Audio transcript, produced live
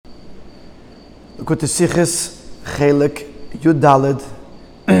Look at the Sichas Chelek Yudalid,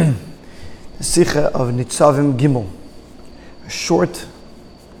 the Sicha of Nitzavim Gimel. A short,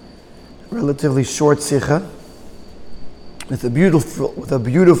 relatively short Sicha with a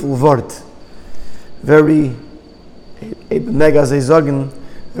beautiful word. Very,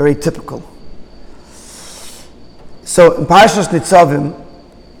 very typical. So in Parashas Nitzavim,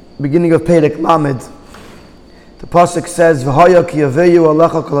 beginning of Perek Lamed, the pasuk says, "V'haya ki yaveu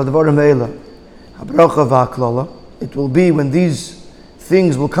Alecha kol hadvarim האלה, הברכה והקללה." It will be when these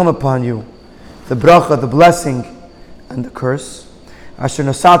things will come upon you, the bracha, the blessing, and the curse. Asher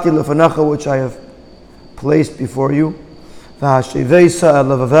nasati lefanecha, which I have placed before you. V'hashiveisa el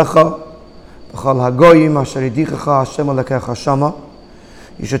levavecha, b'chal hagoyim asher yidichecha Hashem alekecha shama.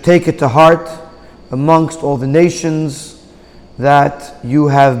 You should take it to heart amongst all the nations that you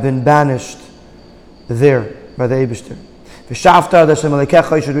have been banished there by the Eibishter. V'shavta Hashem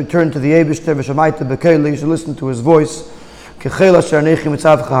alekecha, you should return to the Eibishter. V'shamaita b'keila, you should listen to his voice. K'chel asher anechi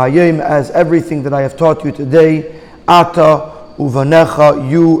mitzavcha hayom, as everything that I have taught you today. Ata uvanecha,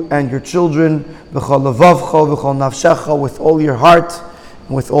 you and your children. V'chol levavcha v'chol nafshecha, with all your heart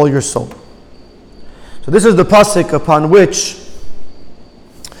and with all your soul. So this is the pasuk upon which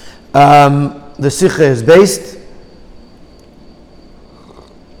the Sikha is based.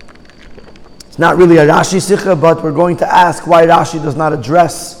 It's not really a Rashi Sikha, but we're going to ask why Rashi does not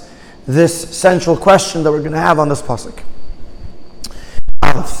address this central question that we're going to have on this pasuk.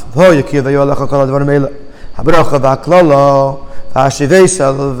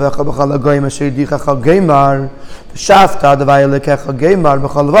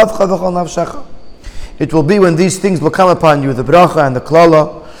 It will be when these things will come upon you, the bracha and the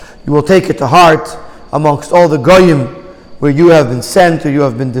klala, you will take it to heart amongst all the goyim where you have been sent or you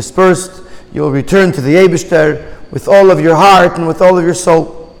have been dispersed. You will return to the Eibishter with all of your heart and with all of your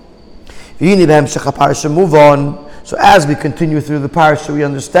soul. Move on. So as we continue through the parasha, we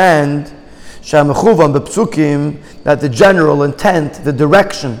understand that the general intent, the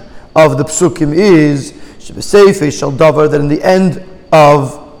direction of the psukim is that in the end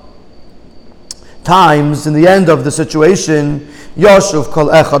of times, in the end of the situation, every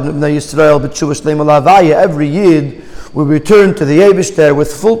Yid will return to the Eibishter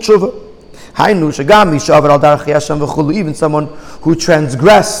with full tshuva. Even someone who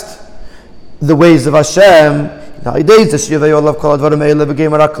transgressed the ways of Hashem. But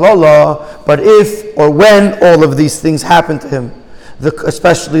if or when all of these things happen to him,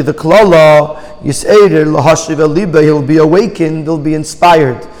 especially the klala, he'll be awakened, he'll be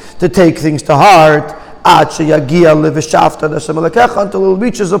inspired to take things to heart until it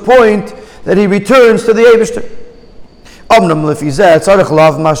reaches a point that he returns to the Eibishter.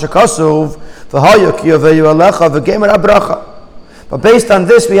 But based on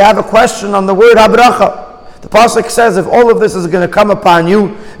this, we have a question on the word habracha. The pasuk says, if all of this is going to come upon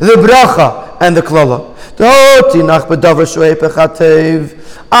you, the bracha and the klala.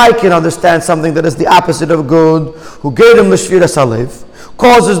 I can understand something that is the opposite of good. Who gave him l'shviras halev,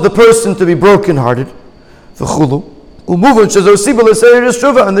 causes the person to be brokenhearted.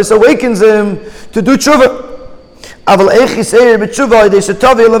 And this awakens him to do tshuva.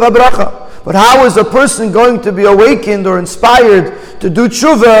 But how is a person going to be awakened or inspired to do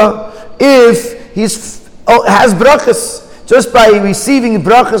tshuva if he has brachas? Just by receiving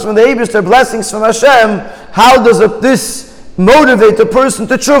brachas from the Eibishter, blessings from Hashem, how does this motivate a person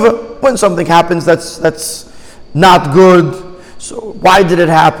to tshuva? When something happens that's not good, so why did it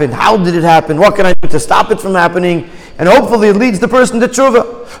happen? How did it happen? What can I do to stop it from happening? And hopefully it leads the person to tshuva.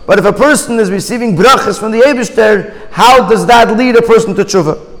 But if a person is receiving brachas from the Eibishter, how does that lead a person to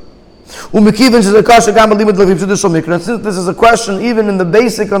tshuva? And since this is a question even in the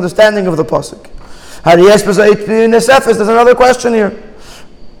basic understanding of the pasuk, there's another question here.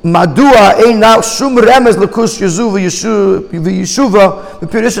 Why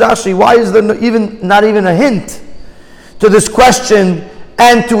is there not even a hint to this question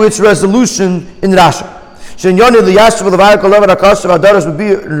and to its resolution in Rashi? Which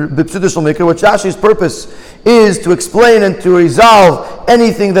Rashi's purpose is to explain and to resolve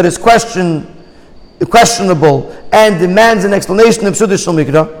anything that is questionable and demands an explanation of Pshuti Shel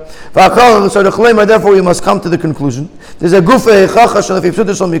Mikra. Therefore, we must come to the conclusion. There's a gufa echacha shel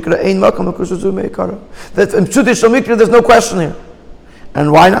Pshuti Shel Mikra ein makam l'kushus meikara. That in Pshuti Shel Mikra there's no question here,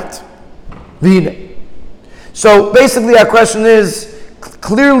 and why not? So basically, our question is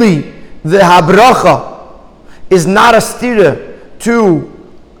clearly the habracha is not a stira to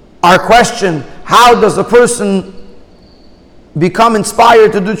our question: how does a person become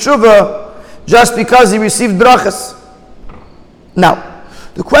inspired to do tshuva just because he received brachas? Now,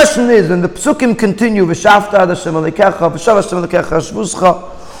 The question is, when the psukim continue, V'shavta ad Hashem alekecha, v'shav Hashem alekecha shvuscha,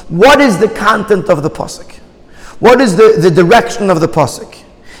 what is the content of the pasuk? What is the direction of the pasuk?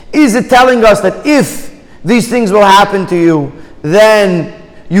 Is it telling us that if these things will happen to you, then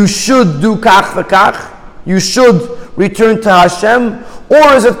you should do kach v'kach, you should return to Hashem,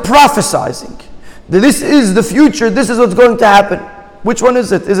 or is it prophesizing that this is the future, this is what's going to happen? Which one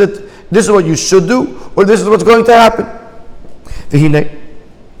is it? Is it this is what you should do, or this is what's going to happen? We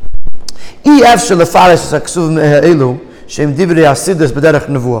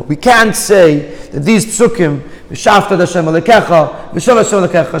can't say that these psukim, v'shavta Hashem alekecha, v'shav Hashem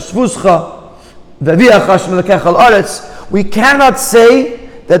alekecha shvuscha, v'aviach Hashem alekecha al-aretz, we cannot say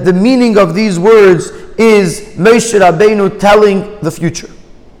that the meaning of these words is Moshe Rabbeinu telling the future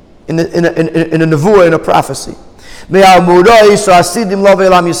in a nevuah, in a prophecy. As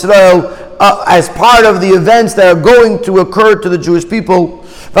part of the events that are going to occur to the Jewish people.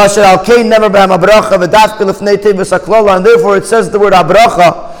 And therefore it says the word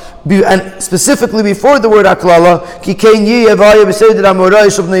habracha, and specifically before the word haklala,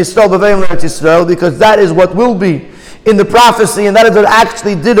 because that is what will be in the prophecy, and that is what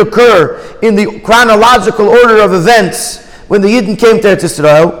actually did occur in the chronological order of events when the Yidden came to Eretz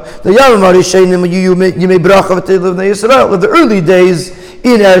Yisrael. The early days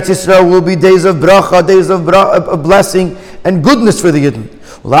in Eretz Yisrael will be days of bracha, days of blessing and goodness for the Yidden.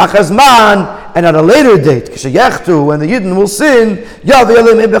 And at a later date, when the Yidden will sin,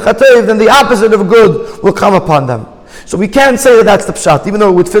 then the opposite of good will come upon them. So we can't say that that's the pshat, even though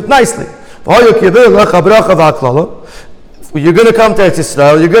it would fit nicely. You're going to come to Eretz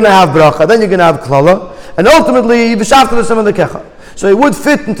Yisrael, you're going to have bracha, then you're going to have klala, and ultimately, so it would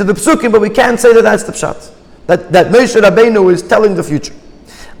fit into the psukim, but we can't say that that's the pshat. That Moshe Rabbeinu is telling the future.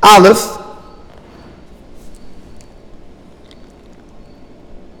 Aleph.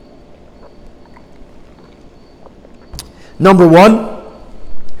 Number one,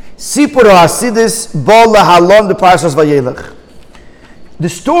 Sipur Hasidis Bo Lahalon de Parshas Vayelech. The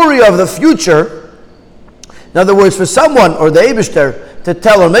story of the future, in other words, for someone or the Eibishter to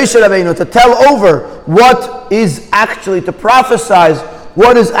tell, or Moshe Rabbeinu to tell over what is actually, to prophesize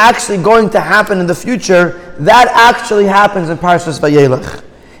what is actually going to happen in the future, that actually happens in Parshas Vayelech.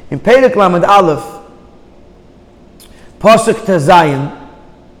 In Perek Lamed Aleph, Pasuk Tezayin,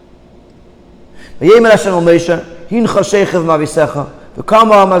 Vayemer Hashem al Moshe, Hincha Shechev Mavisecha,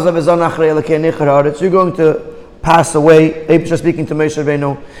 V'kama Amazav Ezon Achrei Elokei Nechar Haaretz. You're going to pass away. Eibishter speaking to Moshe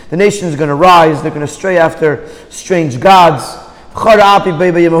Rabbeinu. The nation is going to rise. They're going to stray after strange gods.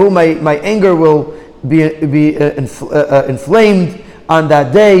 My anger will be inflamed on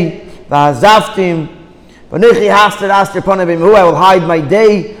that day. I will hide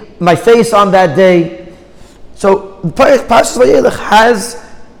my face on that day. So Parshas Vayelech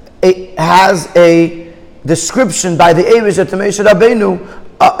has a description by the Eibishter to Moshe Rabbeinu,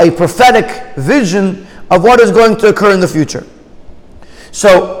 a prophetic vision of what is going to occur in the future.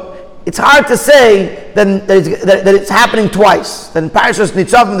 So it's hard to say that it's happening twice. That in Parashas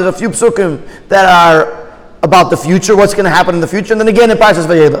Nitzavim there's a few psukim that are about the future, what's going to happen in the future, and then again in Parashas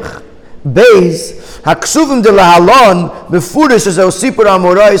Vayelech. Beis haksuvim de lahalon befurish as osipur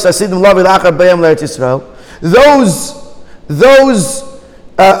amorais asidim lavi lachar bayam le'eretz Yisrael. Those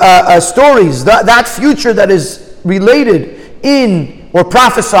stories, that future that is related in, or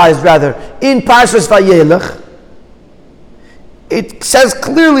prophesized rather, in Parshas Vayelech, it says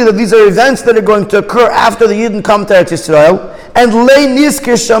clearly that these are events that are going to occur after the Yidden come to Eretz Yisrael, and lei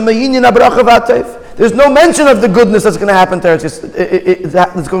nizkir sham meinyan habracha v'hatev. There's no mention of the goodness that's going to happen to Eretz Yisrael,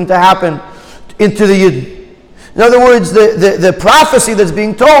 that's going to happen into the Yidden. In other words, the prophecy that's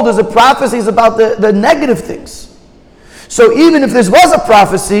being told is a prophecy about the negative things. So even if this was a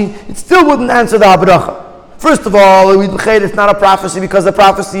prophecy, it still wouldn't answer the habracha. First of all, it's not a prophecy because the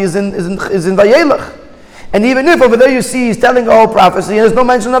prophecy is in Vayelech. And even if over there you see he's telling a whole prophecy and there's no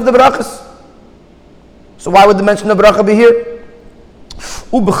mention of the brachas. So why would the mention of bracha be here?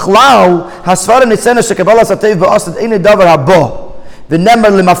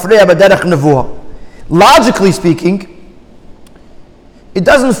 Logically speaking, it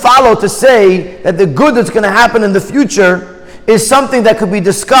doesn't follow to say that the good that's going to happen in the future is something that could be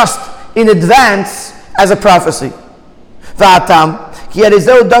discussed in advance as a prophecy. The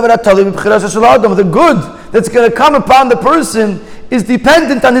good that's going to come upon the person is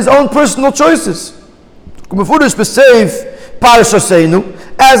dependent on his own personal choices.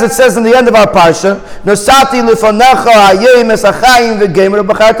 As it says in the end of our parsha,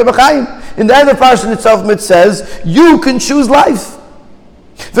 in the end of parsha itself, it says, you can choose life.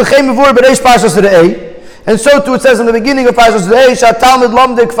 And so too it says in the beginning of Parshas Re'eh, Talmud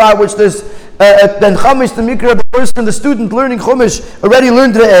Lomdei Kfar, which there's then Chumash, the Mikra, the person, the student learning Chumash, already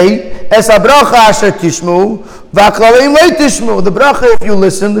learned Re'eh, Es HaBracha Asher Tishmu, V'Aklaleim Lo Tishmu. The bracha if you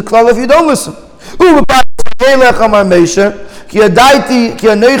listen, the klal if you don't listen.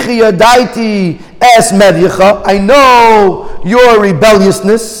 I know your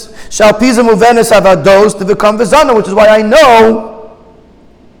rebelliousness. To become v'zana, which is why I know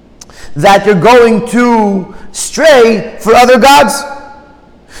that you're going to stray for other gods.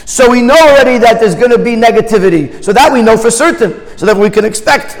 So we know already that there's going to be negativity. So that we know for certain. So that we can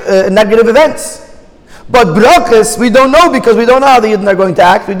expect negative events. But brachas, we don't know because we don't know how the Yidden are going to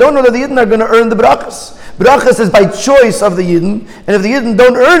act. We don't know that the Yidden are going to earn the brachas. Brachas is by choice of the Yidden, and if the Yidden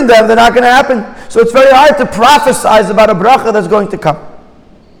don't earn them, they're not going to happen. So it's very hard to prophesize about a bracha that's going to come.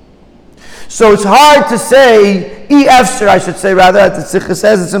 So it's hard to say, I should say rather, as the Sikha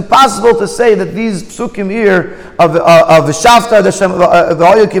says, it's impossible to say that these psukim here of V'shavta Hashem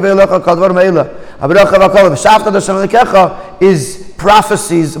v'hoyu kivei lecha kol advarim האלה habracha v'kol v'shavta Hashem lekecha is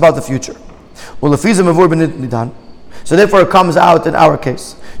prophecies about the future. So therefore it comes out in our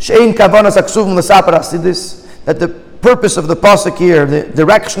case that the purpose of the pasuk here, the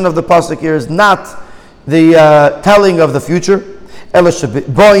direction of the pasuk here is not the telling of the future. They're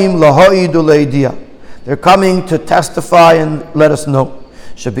coming to testify and let us know.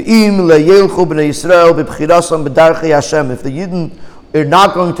 If the Yidden are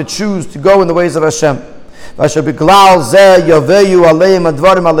not going to choose to go in the ways of Hashem, and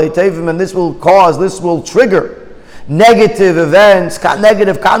this will trigger negative events,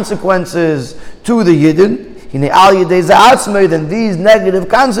 negative consequences to the Yidden. Then these negative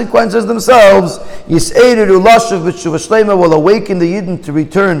consequences themselves will awaken the Yidden to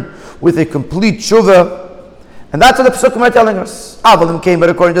return with a complete tshuva. And that's what the Pesukim are telling us. But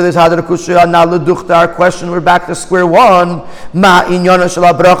according to this, our question, we're back to square one. Now,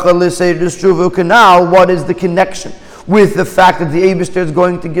 what is the connection with the fact that the Eibishter is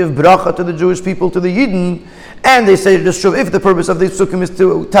going to give bracha to the Jewish people, to the Yidden, and they say to tshuva, if the purpose of the Pesukim is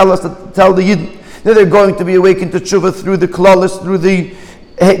to tell the Yidden that they're going to be awakened to tshuva through the klalis, through the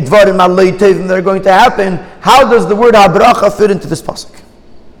dvarim alei tevim that are going to happen, how does the word habracha fit into this pasuk?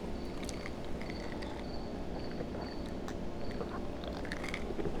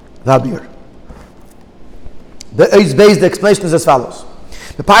 The explanation is as follows.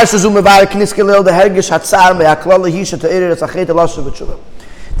 The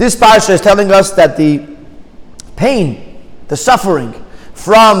This parsha is telling us that the pain, the suffering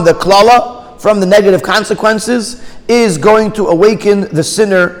from the klala, from the negative consequences, is going to awaken the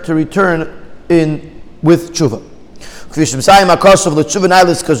sinner to return in with tshuva. And the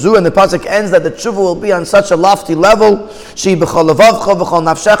pasuk ends that the tshuva will be on such a lofty level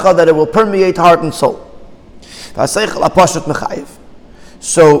that it will permeate heart and soul.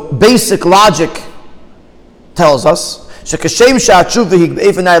 So basic logic tells us that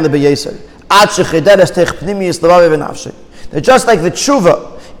just like the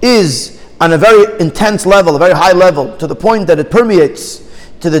tshuva is on a very intense level, a very high level, to the point that it permeates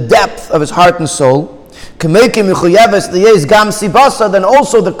to the depth of his heart and soul, then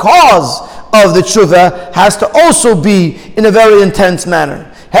also the cause of the tshuva has to also be in a very intense manner.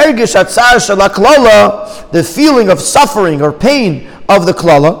 The feeling of suffering or pain of the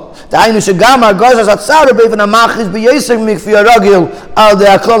klala, that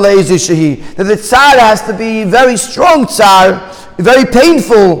the tsar has to be very strong tsar, very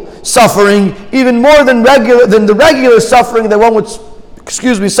painful suffering, even more than the regular suffering that one would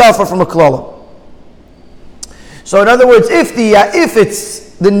suffer from a klala. So in other words, if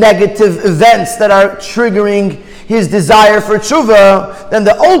it's the negative events that are triggering his desire for tshuva, then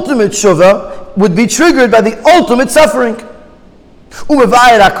the ultimate tshuva would be triggered by the ultimate suffering. So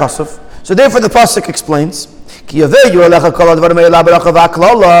therefore the pasuk explains, so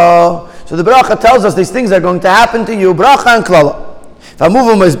the bracha tells us these things are going to happen to you, bracha and klala.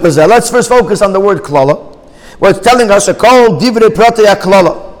 Let's first focus on the word klala, where it's telling us a kol divrei pratei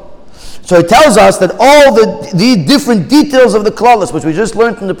klala. So it tells us that all the different details of the klalas, which we just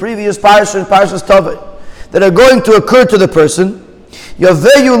learned from the previous parsha and Parshas Tavei, that are going to occur to the person,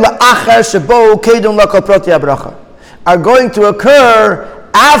 are going to occur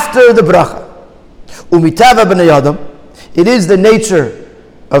after the bracha. It is the nature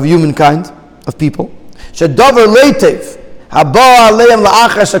of humankind, of people,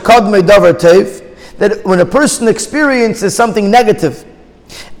 that when a person experiences something negative,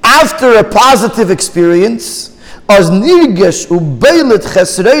 after a positive experience, then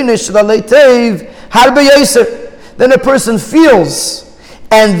a person feels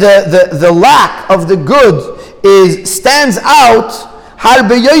and the lack of the good stands out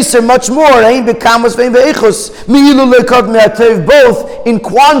much more, both in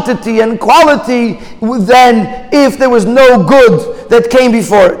quantity and quality, than if there was no good that came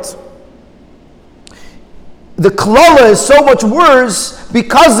before it. The klala is so much worse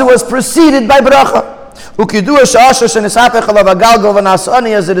because it was preceded by bracha.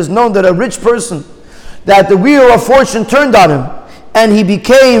 As it is known that a rich person, that the wheel of fortune turned on him and he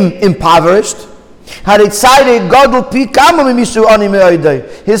became impoverished, his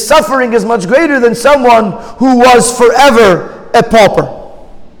suffering is much greater than someone who was forever a pauper.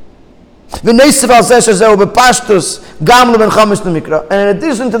 And in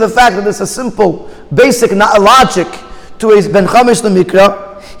addition to the fact that there's a simple, basic logic to a ben chamish lemikra,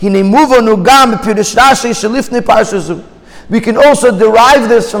 we can also derive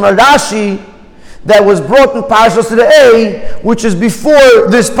this from a Rashi that was brought in Parshas to the A, which is before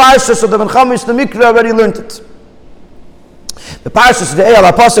this Parshas, so the Ben Chamish the Mikra already learned it. The Parshas to the A,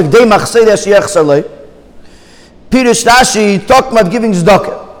 al Pasuk Dei Machsei Yashiyach Salei, Pirush Rashi talked about giving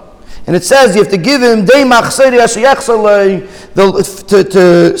tzedakah, and it says you have to give him Dei Machsei Yashiyach Salei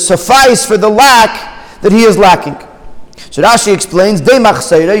to suffice for the lack that he is lacking. So Rashi explains Dei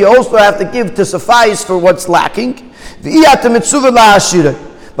Machsei, you also have to give to suffice for what's lacking. V'iyat mitzuvah la'ashirah.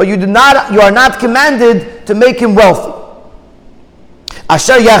 But you are not commanded to make him wealthy.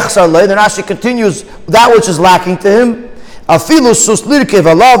 Asher yachsar lei, then Rashi continues, that which is lacking to him. Afilu sus lirkev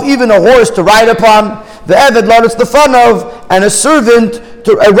alav, even a horse to ride upon. The eved laretz the fun of, and a servant,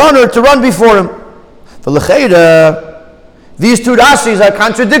 a runner to run before him. These two Rashis are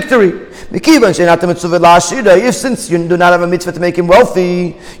contradictory. If since you do not have a mitzvah to make him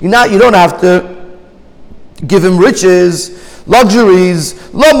wealthy, you don't have to give him riches, luxuries.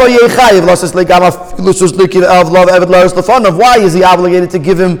 Why is he obligated to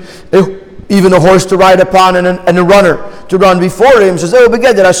give him even a horse to ride upon and a runner to run before him? Which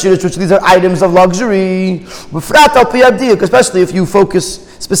these are items of luxury. Especially if you focus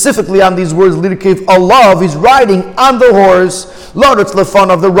specifically on these words, Allah, he's riding on the horse.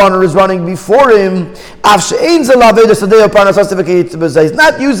 The runner is running before him. He's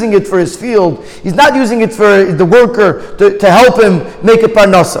not using it for his field. He's not using it for the worker to help him make a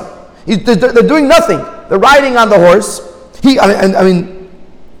parnasa. They're doing nothing. They're riding on the horse.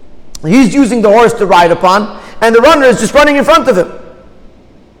 He's using the horse to ride upon, and the runner is just running in front of him.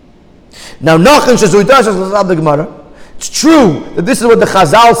 Now, it's true that this is what the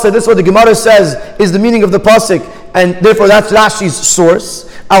Chazal said, this is what the Gemara says is the meaning of the pasuk, and therefore that's Rashi's source.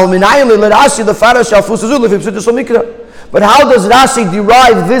 But how does Rashi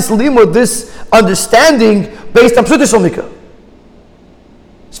derive this limud, this understanding, based on Pshuta Shel Mikra?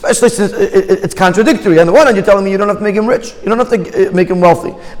 Especially since it's contradictory. On the one hand, you're telling me you don't have to make him rich, you don't have to make him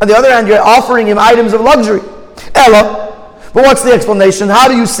wealthy. On the other hand, you're offering him items of luxury. Ella, but what's the explanation? How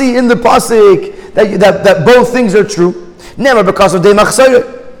do you see in the pasuk that both things are true? Never, because of Dei Machsei.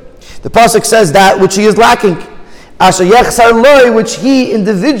 The pasuk says that which he is lacking, Asher Yechsar Loi, which he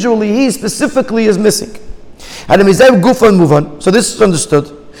specifically is missing. So this is understood.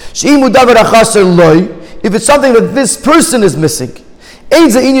 If it's something that this person is missing,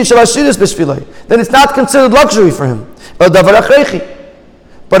 then it's not considered luxury for him. But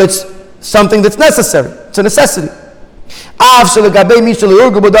it's something that's necessary. It's a necessity.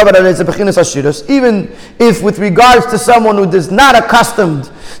 Even if with regards to someone who is not accustomed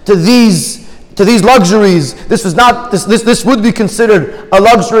to these luxuries, this would be considered a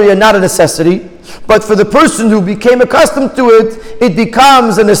luxury and not a necessity. But for the person who became accustomed to it, it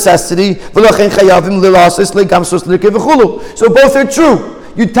becomes a necessity. So both are true.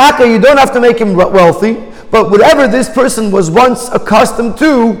 You don't have to make him wealthy, but whatever this person was once accustomed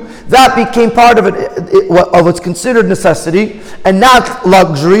to, that became part of what's considered necessity and not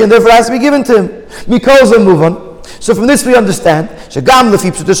luxury, and therefore has to be given to him. Because move on. So from this we understand that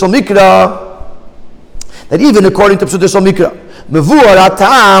even according to Pshuta Shel Mikra,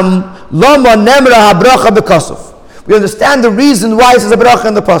 we understand the reason why it says a bracha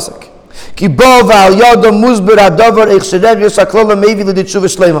in the pasuk.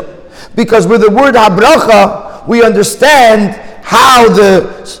 Because with the word habracha, we understand how the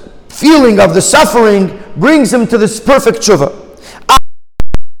feeling of the suffering brings him to this perfect tshuva.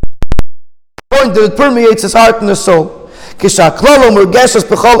 It permeates his heart and his soul. When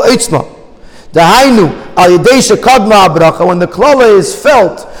the klala is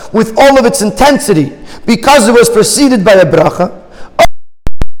felt with all of its intensity, because it was preceded by a bracha,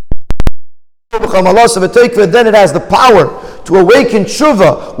 then it has the power to awaken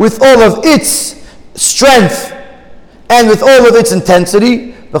tshuva with all of its strength and with all of its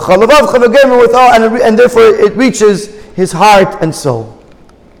intensity, with all, and therefore it reaches his heart and soul.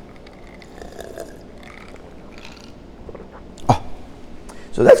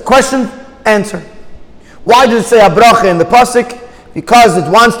 So that's question, answer. Why does it say habracha in the pasuk? Because it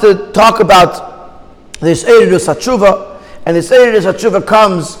wants to talk about this eridus hatshuva, and this eridus hatshuva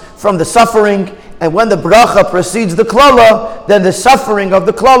comes from the suffering, and when the bracha precedes the klala, then the suffering of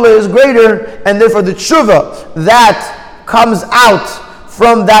the klala is greater, and therefore the tshuva that comes out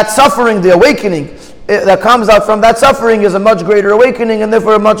from that suffering, the awakening that comes out from that suffering is a much greater awakening, and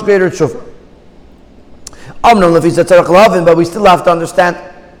therefore a much greater tshuva. But we still have to understand.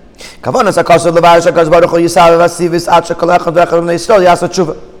 The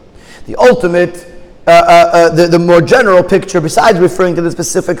ultimate, the more general picture, besides referring to the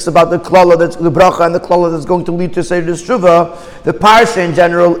specifics about the klala, that's the bracha and the klala that's going to lead to Seder Tshuva, the parsha in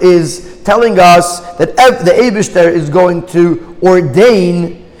general is telling us that the Eibishter is going to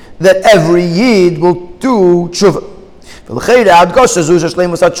ordain that every Yid will do Tshuva. Now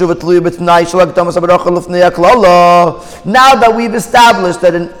that we've established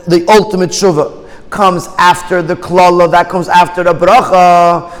that the ultimate Tshuva comes after the klala, that comes after the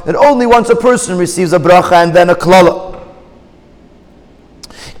bracha, that only once a person receives a bracha and then a klala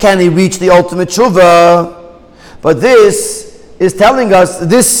can he reach the ultimate Tshuva. But this is telling us,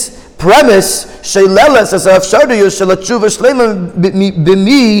 this premise, sheileles as afshadu shel tshuva shleima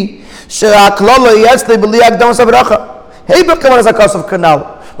b'mi she'aklala yetzle b'li akdamas habracha.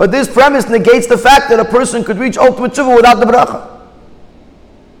 But this premise negates the fact that a person could reach ultimate tshuva without the bracha.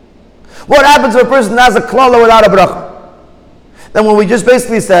 What happens if a person has a klala without a bracha? Then what we just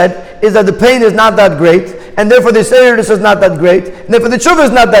basically said is that the pain is not that great, and therefore the serious is not that great, and therefore the tshuva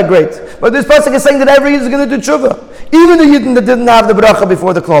is not that great. But this pasuk is saying that every Yid is going to do tshuva, even the Yid that didn't have the bracha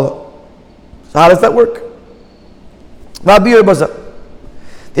before the klala. So how does that work? The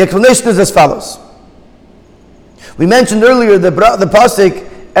explanation is as follows. We mentioned earlier the pasuk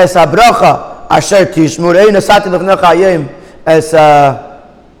as habracha asher tishmur ein asati lefnecha hayim as I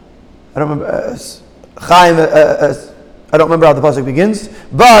don't remember as Chaim I don't remember how the pasuk begins,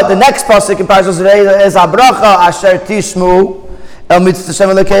 but the next pasuk in Parashas today is habracha asher tishmu el mitzvah Hashem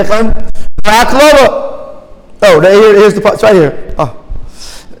lekechem v'aklova. Oh, here's the it's right here.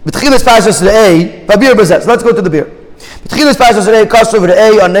 B'tchilas Parashas today babir bezet. Let's go to the beer. B'tchilas Parashas today kasuv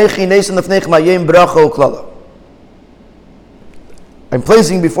re'ei anechi neisen lefnechem hayim bracha uklala. I'm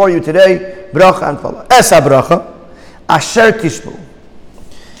placing before you today bracha and klala. Es habracha asher tishmu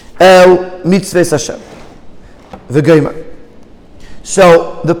el mitzvah Hashem v'geimer.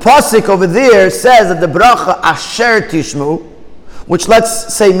 So the pasuk over there says that the bracha asher tishmu, which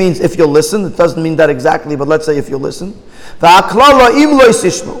let's say means if you'll listen. It doesn't mean that exactly, but let's say if you'll listen. V'aklala im lo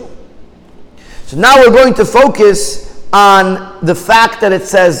yisishmu. So now we're going to focus on the fact that it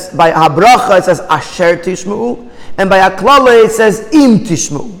says by habracha it says asher tishmu, and by aklala it says im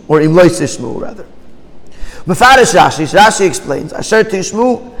tishmu, or im lo yisishmu rather. Mefarish Rashi explains asher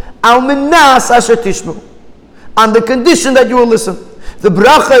tishmu al minas asher tishmu, on the condition that you will listen. The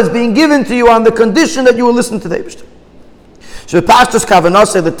bracha is being given to you on the condition that you will listen to the Eibishter. So the pastor's kavanah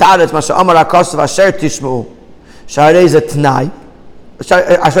say the taretz masha amar akasav asher tishmu sharei ze tnai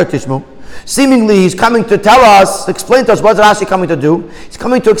asher tishmu. Seemingly he's coming to tell us, explain to us, what's Rashi coming to do? He's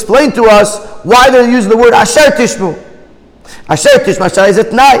coming to explain to us why they use the word asher tishmu. Asher tishmu sharei ze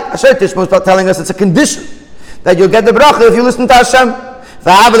tnai. Asher tishmu is about telling us it's a condition that you'll get the bracha if you listen to Hashem.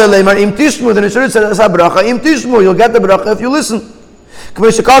 Im tishmu, then it should say bracha im tishmu. You'll get the bracha if you listen.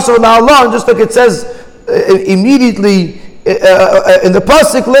 Just like it says immediately in the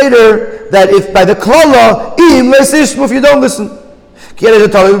pasuk later that if by the klala im leisishmu if you don't listen.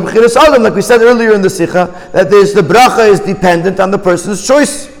 Like we said earlier in the sikha, that the bracha is dependent on the person's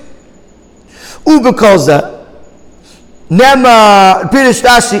choice. Ubekolza nema pirish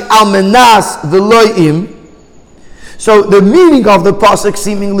Rashi al menas v'loim. So the meaning of the pasuk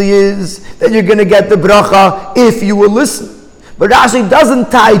seemingly is that you're going to get the bracha if you will listen. But Rashi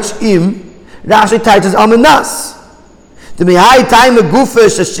doesn't teach im. Rashi teaches al menas. The mihai time gufa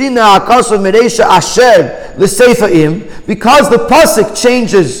shashina akasav mereisha asher l'seifa im, because the pasuk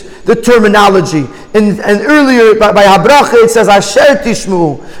changes the terminology. And earlier by habracha it says asher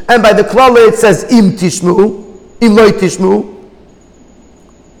tishmu, and by the klala it says im tishmu, im loy tishmu.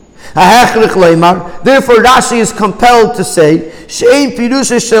 Therefore Rashi is compelled to say she'ein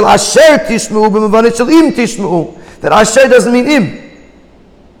pirusha shel asher tishmu b'movanit shel im tishmu, that asher doesn't mean im.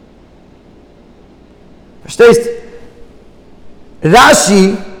 Verstehst?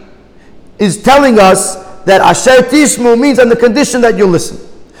 Rashi is telling us that asher tishmu means on the condition that you listen.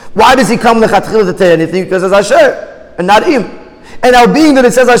 Why does he come lechatchila to tell anything? Because it's asher, and not im. And now being that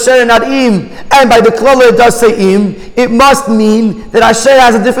it says asher and not im, and by the klala it does say im, it must mean that asher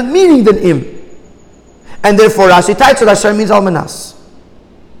has a different meaning than im. And therefore Rashi types that asher means almanas.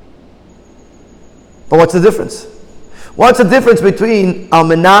 But what's the difference? What's the difference between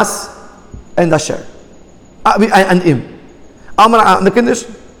almanas and asher? And im? Almanas on the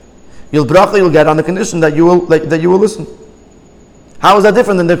condition. You'll bracha, you'll get on the condition that you will listen. How is that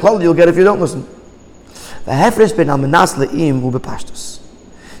different than the klala you'll get if you don't listen? The hefresh ben almanas le'im hu bepashtus.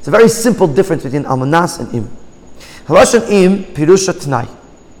 It's a very simple difference between almanas and im. Halashon im pirusha t'nai.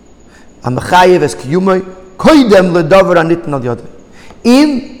 Amachayev es kiyumay koidem ledavar anitin al yodai.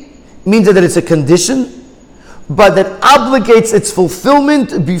 Im means that it's a condition, but that obligates its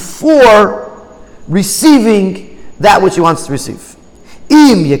fulfillment before receiving that which he wants to receive.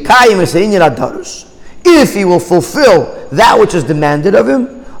 Im yekayim es ha'inyan ad-darush. If he will fulfill that which is demanded of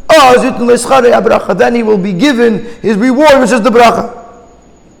him, then he will be given his reward, which is the bracha.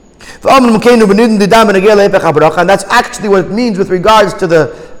 And that's actually what it means with regards to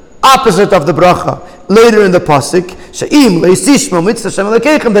the opposite of the bracha. Later in the pasuk,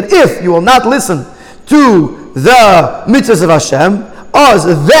 that if you will not listen to the mitzvahs of Hashem,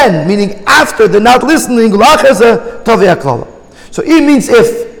 then, meaning after the not listening, so it means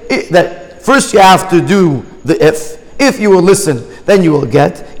that first you have to do the if. If you will listen, then you will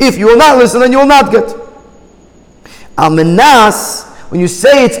get. If you will not listen, then you will not get. Almanas, when you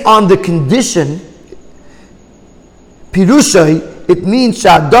say it's on the condition, pirushai, it means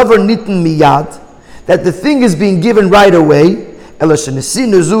sha'adavar nitin miyad, that the thing is being given right away.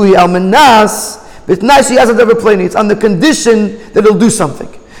 Almanas, but nice he hasn't ever played it. It's on the condition that he'll do something.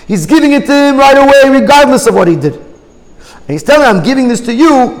 He's giving it to him right away, regardless of what he did. And he's telling him, I'm giving this to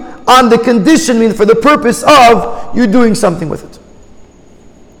you on the condition, means for the purpose of you doing something with it.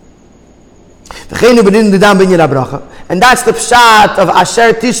 And that's the pshat of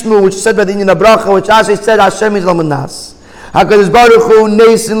Asher Tishmu, which is said by the Inyan HaBracha, which Asher said Asher means Almanas. HaKadosh Baruch Hu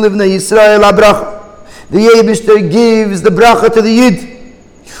Neisin Livnei Yisrael HaBracha. The Yebishter gives the bracha to the Yid.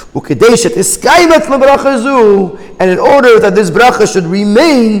 And in order that this bracha should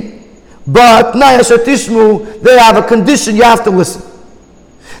remain, but Asher Tishmu, they have a condition, you have to listen.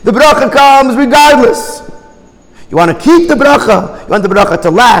 The bracha comes regardless. You want to keep the bracha, you want the bracha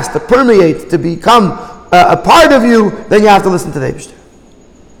to last, to permeate, to become a part of you, then you have to listen to the Eibishter.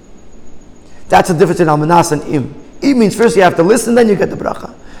 That's the difference in Almanas and Im. Im means first you have to listen, then you get the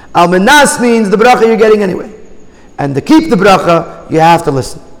bracha. Almanas means the bracha you're getting anyway. And to keep the bracha, you have to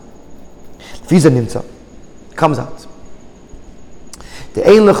listen. Fiza Nimtza comes out. The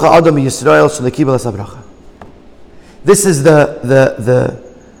Ein Lecha Adam Yisrael Shalekibel Es HaBracha. This is the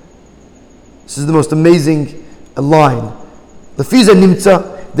most amazing line. Lefiza Nimtza,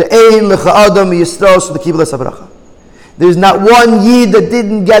 the Ein Lecha Adam Yisrael Shalekibel Es HaBracha. There's not one Yid that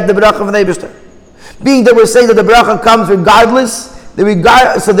didn't get the bracha from the Eibishter. Being that we're saying that the bracha comes regardless,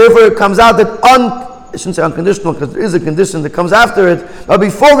 so therefore it comes out that I shouldn't say unconditional because there is a condition that comes after it, but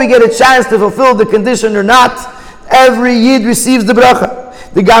before we get a chance to fulfill the condition or not, every Yid receives the bracha.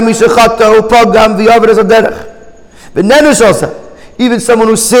 The Gami Shechata Upagam V'Yavar Es HaDerech. But Nenush also, even someone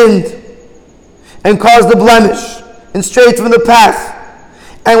who sinned and caused a blemish and strayed from the path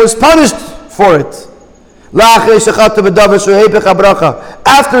and was punished for it. After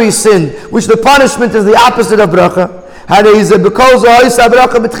he sinned, which the punishment is the opposite of bracha.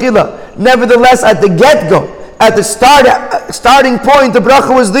 Nevertheless, at the get-go, at the starting point, the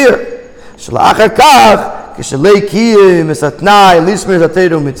bracha was there.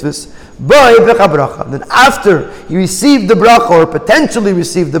 Then after he received the bracha, or potentially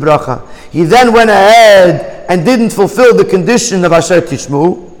received the bracha, he then went ahead and didn't fulfill the condition of Asher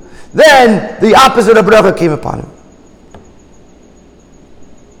Tishmu, then the opposite of bracha came upon him.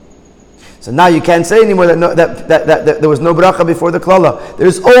 So now you can't say anymore that there was no bracha before the klala. There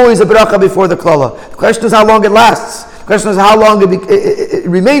is always a bracha before the klala. The question is how long it lasts. The question is how long it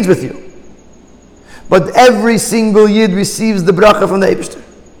remains with you. But every single Yid receives the bracha from the Eibishter.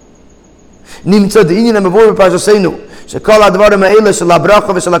 Nimtza de'inyan ha'mavur b'parshasenu shekol hadvarim האלה של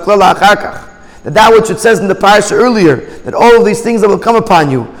הברכה ושל הכללה אחר כך. That which it says in the parasha earlier, that all of these things that will come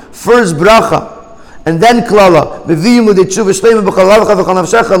upon you, first bracha, and then klala,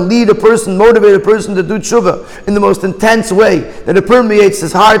 lead a person, motivate a person to do tshuva in the most intense way, that it permeates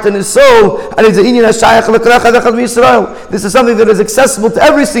his heart and his soul. This is something that is accessible to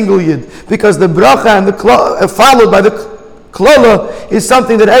every single Yid, because the bracha and the klala, followed by the klala, is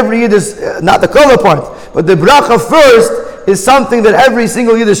something that every Yid is, not the klala part, but the bracha first is something that every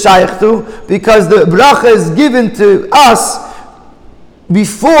single Yid is shaykh to, because the bracha is given to us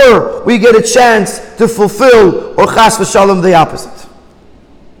before we get a chance to fulfill or chas v'shalom the opposite.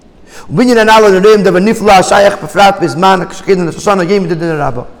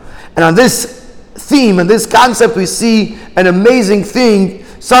 And on this theme and this concept, we see an amazing thing,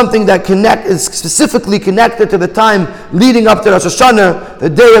 something that is specifically connected to the time leading up to Rosh Hashanah, the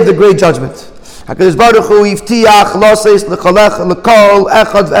day of the Great Judgment. HaKadosh Baruch Hu yivtiach l'seis l'kol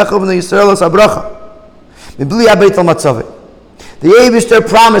echad v'echad v'nei Yisrael es habracha mibli habeit al matzavi. The Eibishter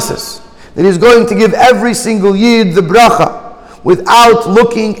promises that He's going to give every single Yid the bracha without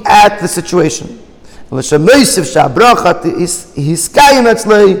looking at the situation. It's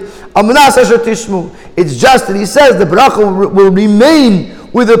just that He says the bracha will remain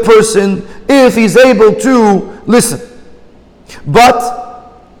with a person if he's able to listen. But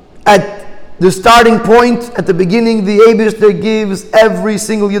at the starting point, at the beginning, the Eibishter gives every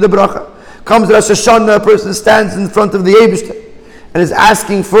single Yid a bracha. Comes Rosh Hashanah, a person stands in front of the Eibishter and is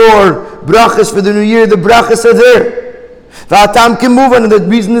asking for brachas for the new year. The brachas are there. And the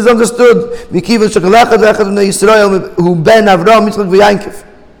reason is understood.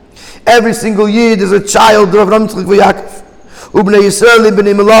 Every single Yid is a child of Avram, Yitzchak,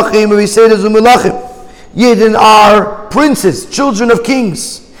 v'Yaakov. Yidden are princes, children of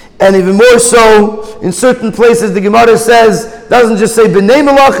kings. And even more so, in certain places, the Gemara says, doesn't just say b'nei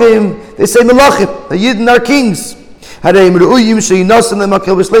melachim, they say melachim. The Yidden are kings. The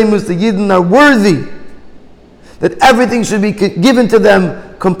Yidden are worthy that everything should be given to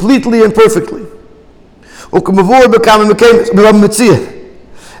them completely and perfectly.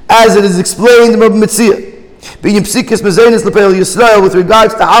 As it is explained in Rabbi Metzia, with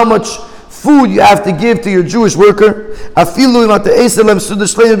regards to how much food you have to give to your Jewish worker,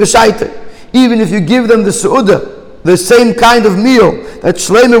 even if you give them the su'udah, the same kind of meal that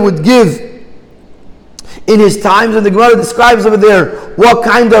Shlomo would give in his times, and the Gemara describes over there what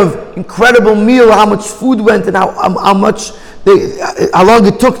kind of incredible meal, how much food went, and how long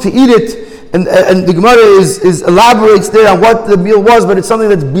it took to eat it, and the Gemara elaborates there on what the meal was, but it's something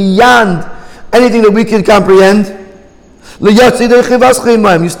that's beyond anything that we can comprehend.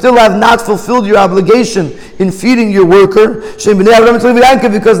 You still have not fulfilled your obligation in feeding your worker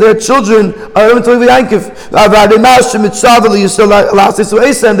because their children are and the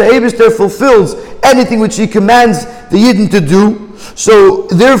Eibishter fulfills anything which He commands the Yidden to do. So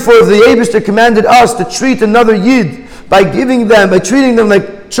therefore, if the Eibishter commanded us to treat another Yid by treating them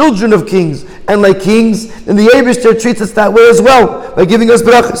like children of kings and like kings, then the Eibishter treats us that way as well by giving us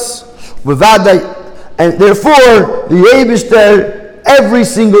brachas. And therefore, the Eibishter, every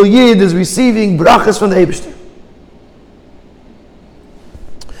single Yid is receiving brachas from the Eibishter.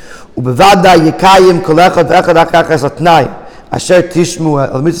 And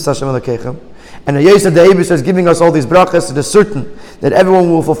the Yisad, the Eibishter is giving us all these brachas. It is certain that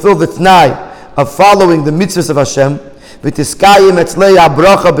everyone will fulfill the t'nai of following the mitzvahs of Hashem. And then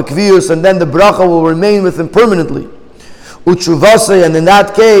the bracha will remain with him permanently. And in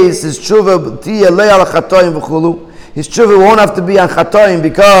that case, his tshuva won't have to be on chatoim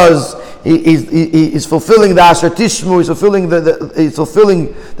because he's fulfilling the asher tishmu. He's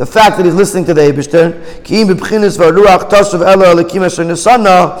fulfilling the fact that he's listening to the Eibishter.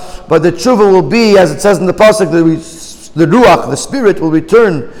 But the tshuva will be, as it says in the pasuk, the ruach, the spirit, will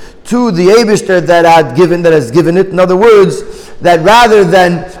return to the Eibishter that has given it. In other words, that rather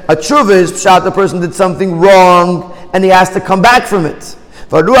than a tshuva is pshat, the person did something wrong and he has to come back from it.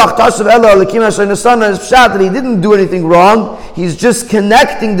 That he didn't do anything wrong. He's just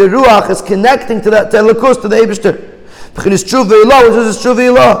connecting, the ruach is connecting to that telekus, to the Eibishter.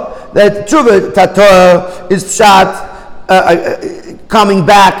 That tshuva tata is pshat, coming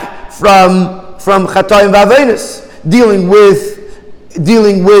back from chatoim v'avenis, dealing with the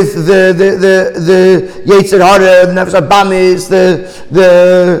Yetzer Hara, the Nefesh Abamis, the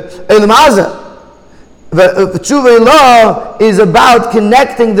Elam Hazah. The Tshuva Ilah is about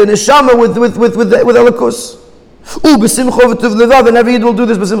connecting the neshama with Elikus. And every Yid will do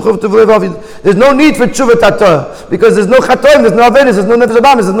this. There's no need for Tshuva Tata because there's no Chatoim, there's no Avedis, there's no Nefesh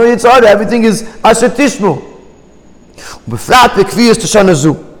Abamis, there's no Yetzer Hara. Everything is Asher Tishmu.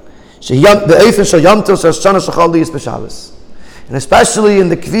 And especially in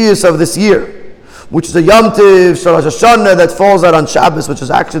the Kviyas of this year, which is the Yom Tiv Shal Hashanah that falls out on Shabbos, which is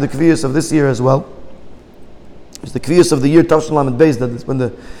actually the Kviyas of this year as well. It's the Kviyas of the year Tavshin Lamed Beis, that is when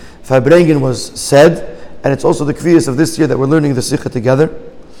the Farbrengen was said, and it's also the Kviyas of this year that we're learning the Sikha together.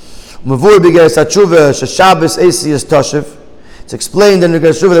 It's explained in the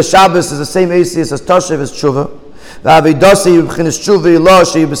Tshuva that Shabbos is the same ACS as Tashiv as Tshuva. And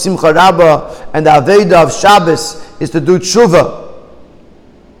the Aveda of Shabbos is to do Tshuva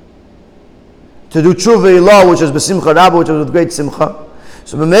to do tshuva ilah, which is b'simcha rabba, which is with great simcha.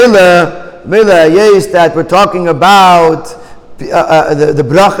 So Mela, yes, that we're talking about the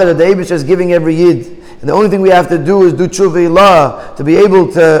bracha that the Eibush is giving every Yid. And the only thing we have to do is do tshuva ilah to be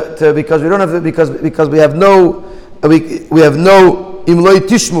able to because we don't have to, because we have no imloi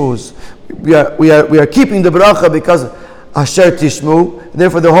tishmus. We are keeping the bracha because asher tishmu.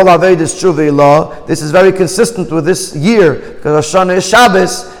 Therefore, the whole aved is tshuva ilah. This is very consistent with this year because Rosh Hashanah is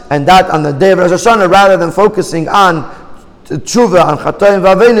Shabbos, and that on the day of Rosh Hashanah, rather than focusing on tshuva on chatoim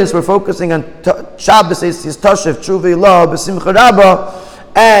v'avenis, we're focusing on Shabbos is tashiv tshuva ilah b'simcha rabba,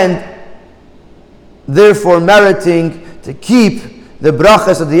 and therefore meriting to keep the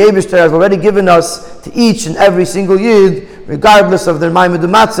brachas that the Eibishter has already given us to each and every single Yid, regardless of their ma'amad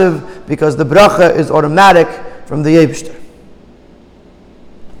u'matzav, because the bracha is automatic from the Eibishter.